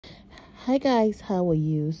Hi guys, how are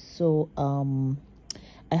you?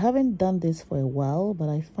 I haven't done this for a while, but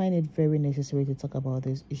I find it very necessary to talk about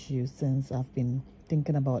this issue since I've been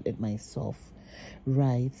thinking about it myself.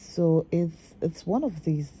 Right. So it's one of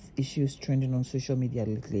these issues trending on social media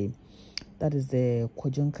lately. That is the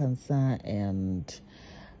Kwajun cancer and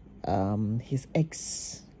his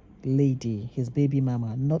ex lady, his baby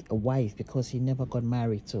mama, not a wife because he never got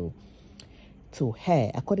married to her.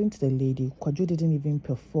 According to the lady, Kwaju didn't even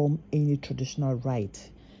perform any traditional rite,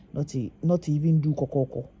 not even do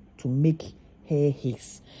kokoko to make her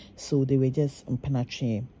his. So they were just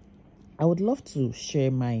impenetrating. I would love to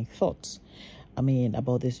share my thoughts.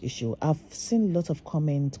 About this issue. I've seen lots of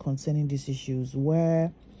comments concerning these issues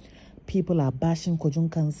where people are bashing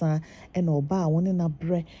Kwajun cancer and oba one na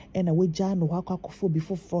bre and a waja no wakakofo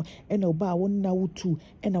before and oba one na wutu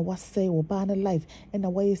and a was say oba na life and a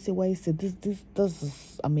why say this is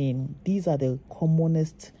these are the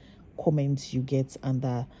commonest comments you get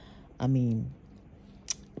under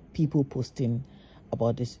people posting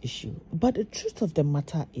about this issue. But the truth of the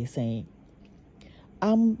matter is saying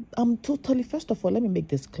I'm totally, first of all, let me make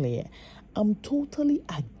this clear. I'm totally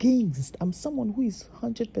against, I'm someone who is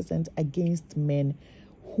 100% against men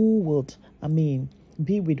who would,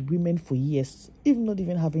 be with women for years, even not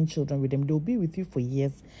even having children with them. They'll be with you for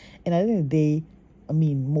years. And at the end of the day,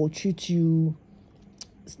 maltreat you,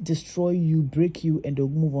 destroy you, break you, and they'll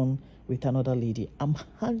move on with another lady. I'm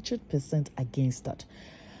 100% against that.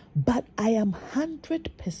 But I am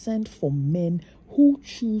 100% for men who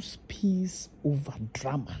choose peace over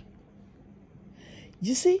drama.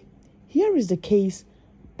 You see, here is the case.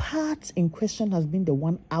 Part in question has been the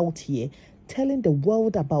one out here telling the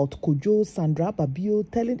world about Kojo, Sandra, Babio,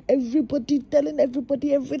 telling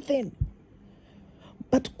everybody everything.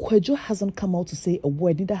 But Kojo hasn't come out to say a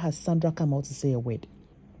word, neither has Sandra come out to say a word.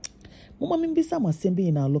 Mama mimbisa masembe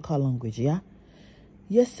in our local language, yeah?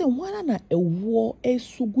 Yes, one na a war a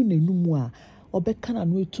sugu nenumwa or bekana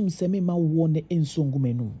no tum semi ma wone in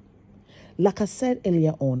sungumenum. Like I said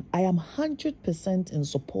earlier on, I am 100% in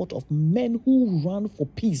support of men who run for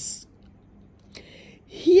peace.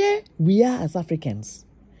 Here we are as Africans.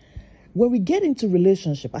 When we get into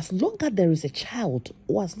relationship, as long as there is a child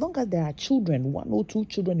or as long as there are children, 1 or 2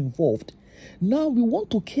 children involved, now we want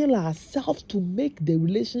to kill ourselves to make the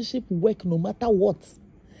relationship work no matter what.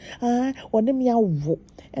 And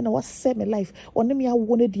I was set my life. I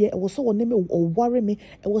wanted it was so or worry me.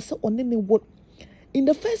 It was so what. In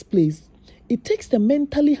the first place, it takes the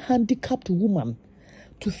mentally handicapped woman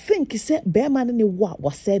to think he said bear man in the what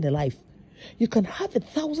was said in life. You can have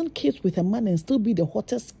 1,000 kids with a man and still be the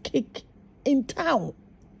hottest cake in town.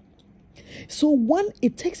 So one,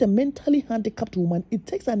 it takes a mentally handicapped woman. It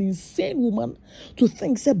takes an insane woman to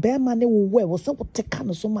think say bear man will wear was so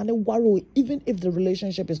worry even if the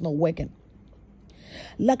relationship is not working.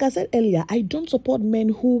 Like I said earlier, I don't support men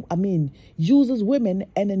who, uses women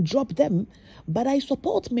and then drop them. But I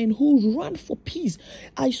support men who run for peace.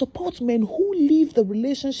 I support men who leave the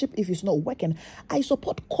relationship if it's not working. I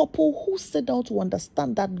support couple who sit down to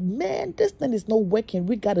understand that, man, this thing is not working.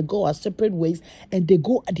 We got to go our separate ways. And they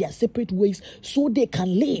go their separate ways so they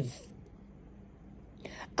can live.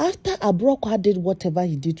 After Abrokwa did whatever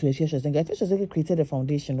he did to Efeso created a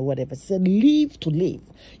foundation or whatever. He said, live to live.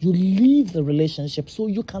 You leave the relationship so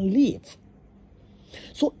you can live.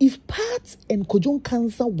 So if Pat and Kwajun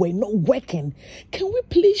cancer were not working, can we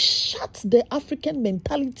please shut the African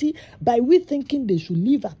mentality by we thinking they should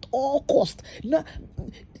live at all costs? Now,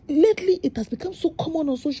 lately, it has become so common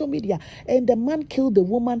on social media. And the man killed the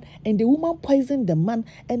woman, and the woman poisoned the man,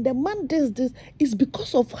 and the man does this. It's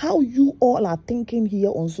because of how you all are thinking here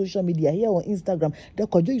on social media, here on Instagram, that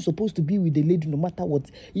Kwajo is supposed to be with the lady no matter what.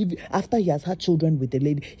 If after he has had children with the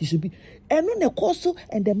lady, he should be. And on the also,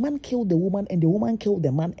 and the man killed the woman, and the woman killed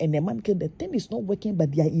the man, and the man killed the thing is not working,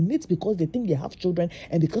 but they are in it because they think they have children,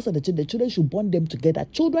 and because of the children should bond them together.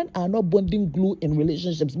 Children are not bonding glue in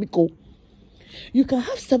relationships because you can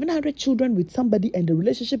have 700 children with somebody and the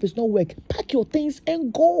relationship is not working. Pack your things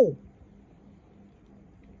and go.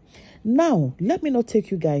 Now, let me not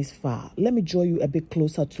take you guys far. Let me draw you a bit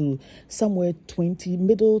closer to somewhere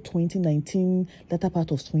middle 2019, latter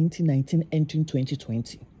part of 2019, entering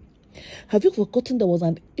 2020. Have you forgotten there was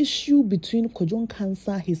an issue between Kwajun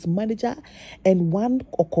cancer, his manager, and one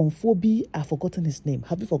Okonfobi? I've forgotten his name.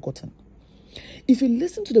 Have you forgotten? If you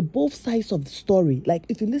listen to the both sides of the story, like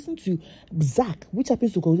if you listen to Zach, which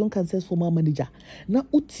happens to Kwajun cancer's former manager, now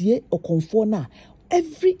Utie Okonfona,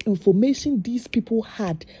 every information these people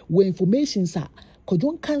had were information, sir.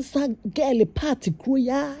 Kwajun cancer girl party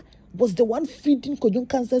kroya was the one feeding Kojo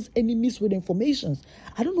Nkansah's enemies with information.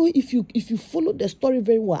 I don't know if you followed the story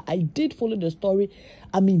very well. I did follow the story,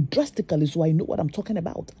 drastically, so I know what I'm talking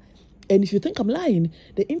about. And if you think I'm lying,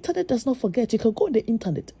 the internet does not forget. You can go on the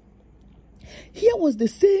internet. Here was the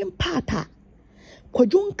same pattern.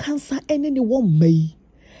 Kojo Nkansah anyone may.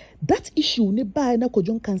 That issue ne by na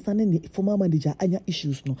Kojo Nkansah ne former manager anya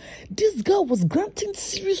issues no. This girl was granting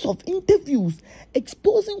series of interviews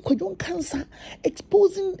exposing Kojo Nkansah,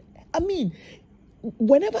 exposing.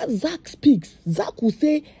 Whenever Zach speaks, Zach will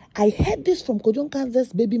say, "I heard this from Kojo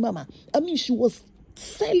Nkansah's baby mama." She was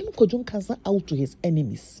selling Kojo Nkansah out to his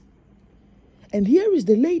enemies. And here is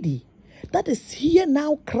the lady that is here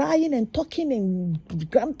now crying and talking and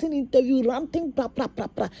granting interview, ranting, blah, blah, blah,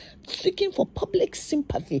 blah, seeking for public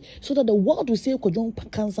sympathy so that the world will say Kojo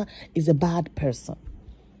Nkansah is a bad person.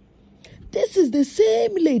 This is the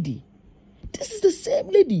same lady.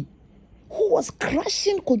 Who was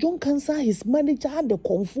crushing Kojo Nkansah, his manager, and the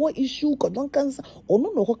comfort issue, Kojo Nkansah, or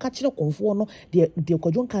no, catching a comfort, no, the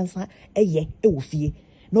Kojo Nkansah, ofie.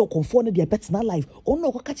 No, conform their personal life. Oh no,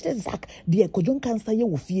 catch the Zach, the Kojo Nkansah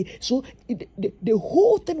ye. So the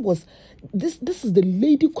whole thing was this is the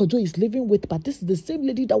lady Kojo is living with, but this is the same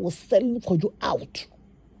lady that was selling Kojo out.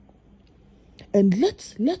 And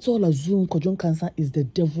let's all assume Kojo Nkansah is the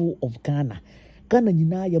devil of Ghana. Ghana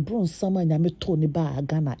nyina ye bron sama nyame to ne ba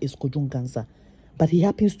Ghana is Kojo Nkansah. But he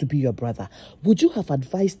happens to be your brother. Would you have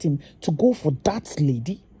advised him to go for that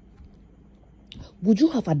lady? Would you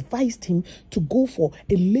have advised him to go for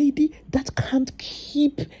a lady that can't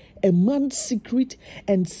keep a man's secret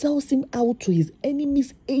and sells him out to his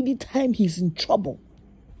enemies anytime he's in trouble?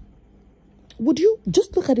 Would you?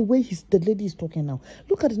 Just look at the way the lady is talking now.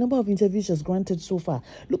 Look at the number of interviews she's granted so far.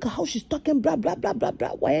 Look at how she's talking blah, blah, blah, blah,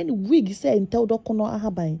 blah. Why any wig you say and tell Dokono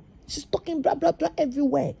Ahabai? She's talking blah, blah, blah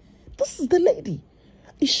everywhere. This is the lady.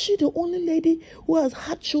 Is she the only lady who has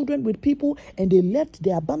had children with people and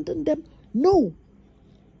they abandoned them? No.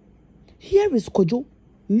 Here is Kojo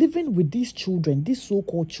living with these children, these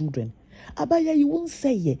so-called children. Abaya, you won't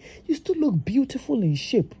say it. You still look beautiful in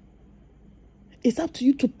shape. It's up to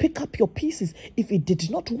you to pick up your pieces if it did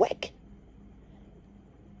not work.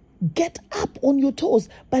 Get up on your toes.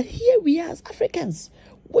 But here we are as Africans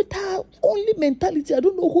with our only mentality. I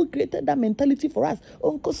don't know who created that mentality for us.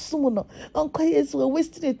 Uncle Sumono, Uncle is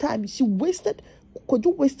wasting her time.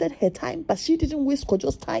 Kojo wasted her time, but she didn't waste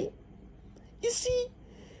Kojo's time. You see,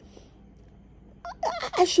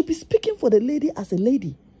 I should be speaking for the lady as a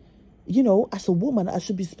lady. As a woman, I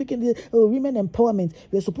should be speaking women empowerment.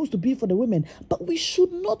 We're supposed to be for the women. But we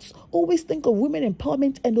should not always think of women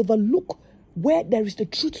empowerment and overlook where there is the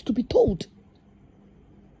truth to be told.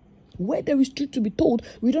 Where there is truth to be told,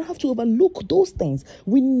 we don't have to overlook those things.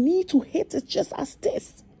 We need to hate it just as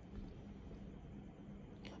this.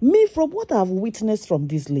 Me, from what I've witnessed from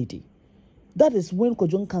this lady, that is when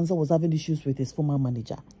Kojo Nkansah was having issues with his former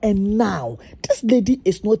manager. And now, this lady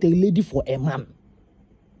is not a lady for a man.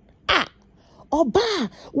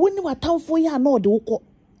 When you are town for you, no,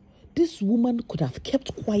 this woman could have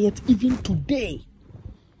kept quiet even today.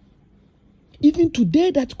 Even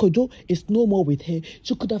today that Kojo is no more with her,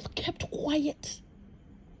 she could have kept quiet.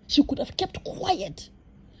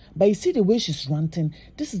 But you see the way she's ranting,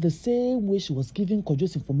 this is the same way she was giving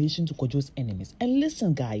Kojo's information to Kojo's enemies. And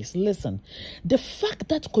listen, guys, listen. The fact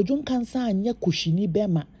that Kojo Nkansah anya kushini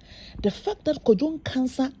bema, the fact that Kojo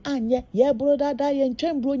Nkansah anya yeah brother da yen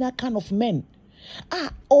chembro kind of men,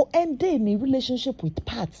 or end in relationship with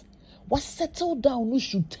Pat, was settled down who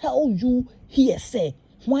should tell you here say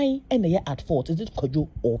why and they at fault. Is it Kojo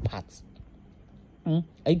or Pat? Are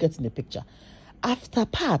you getting the picture? After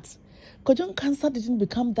Pat, Kojo Nkansah didn't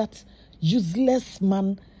become that useless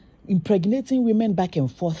man impregnating women back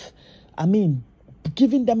and forth.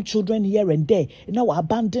 Giving them children here and there. Now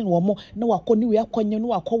abandon one more. Now abandon.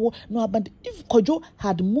 If Kojo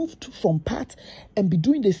had moved from Pat and be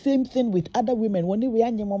doing the same thing with other women, when they were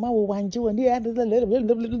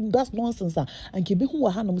that's nonsense. And say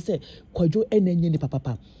Kojo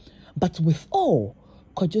papa. But with all,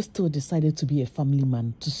 Kojo still decided to be a family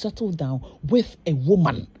man, to settle down with a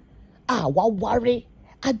woman. What worry?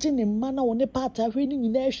 Because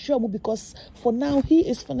for now he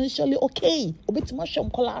is financially okay.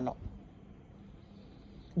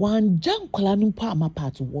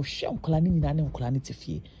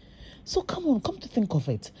 So come to think of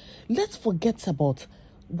it. Let's forget about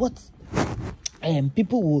what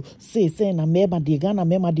people will say na mema de Ghana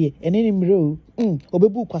mema de enenimro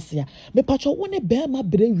obebu kwasia. Me pacho wone bema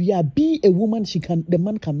brewi be a woman the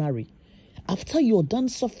man can marry. After you're done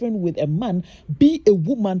suffering with a man, be a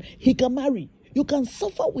woman he can marry. You can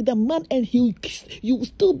suffer with a man and you will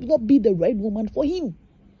still not be the right woman for him.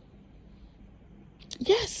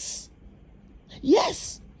 Yes.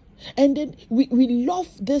 Yes. And then we love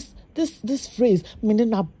this phrase.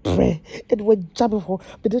 Menina bre. It was jabber for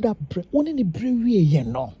menina bre. One in the brewery, you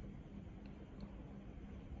know.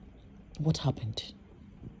 What happened?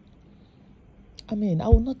 I mean, I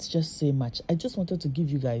will not just say much. I just wanted to give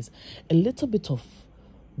you guys a little bit of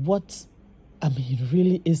what, I mean,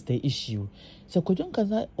 really is the issue. So Kojon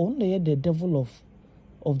Kansa only the devil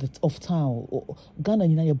of town. Ghana,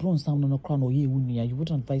 you bron sound on a crown or you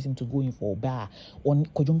wouldn't advise him to go in for a bar on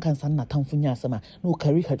Kojon Kansa na town for Nyasama. No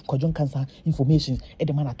carry Kojon Kansa information at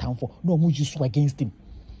the man at town for no more use against him.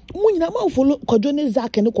 When you follow Kojon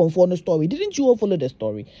Zach and conform the story, didn't you all follow the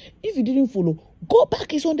story? If you didn't follow, go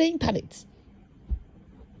back, it's on the internet.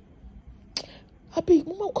 Happy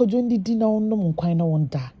Mama Kojon did dinner on no Munquina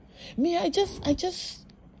wonder. Me, I just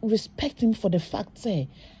respect him for the fact say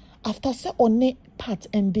after say on a part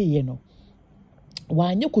and day, you know.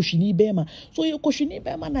 Why you kushini bema? So you kushini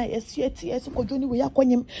bema na yes Kojoni we are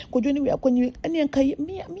konim, and yankai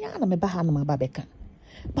me me bahana my babeka.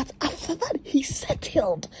 But after that, he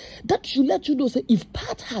settled. That should let you know say if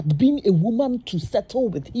Pat had been a woman to settle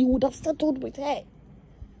with, he would have settled with her.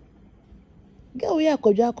 Girl, we are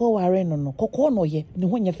Kojako Warren no Kokono ye, no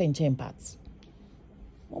when you fench parts.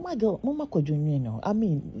 Mama Kojuni, I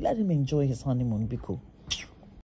mean, let him enjoy his honeymoon, Biko.